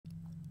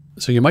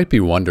So you might be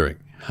wondering,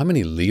 how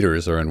many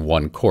liters are in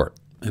one quart?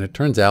 And it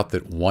turns out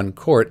that one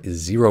quart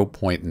is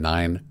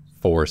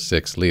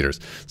 0.946 liters.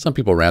 Some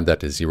people round that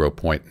to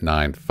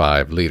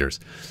 0.95 liters.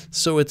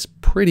 So it's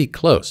pretty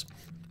close.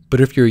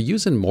 But if you're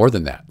using more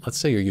than that, let's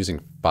say you're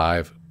using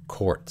 5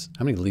 quarts,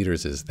 how many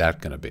liters is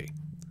that going to be?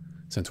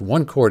 Since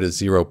one quart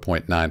is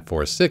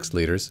 0.946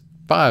 liters,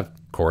 5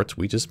 quarts,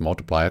 we just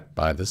multiply it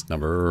by this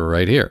number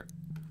right here.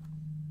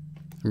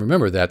 And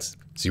remember, that's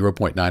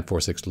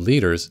 0.946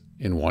 liters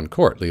in one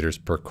quart, liters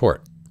per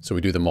quart. So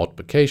we do the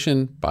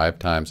multiplication, 5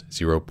 times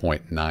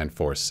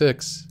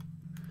 0.946.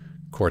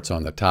 Quarts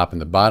on the top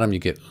and the bottom, you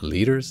get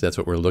liters. That's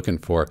what we're looking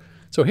for.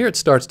 So here it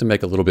starts to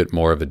make a little bit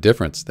more of a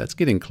difference. That's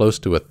getting close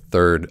to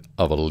 1/3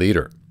 of a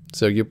liter.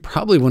 So you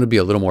probably want to be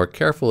a little more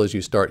careful as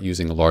you start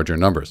using larger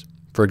numbers.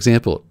 For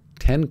example,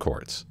 10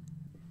 quarts.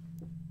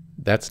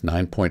 That's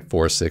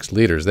 9.46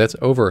 liters. That's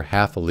over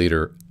half a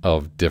liter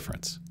of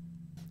difference.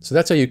 So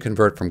that's how you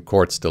convert from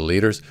quarts to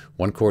liters.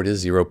 One quart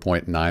is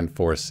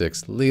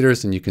 0.946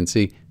 liters, and you can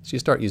see as you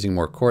start using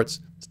more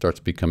quarts, it starts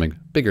becoming a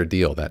bigger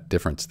deal, that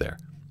difference there.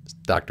 It's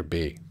Dr.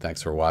 B.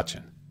 Thanks for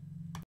watching.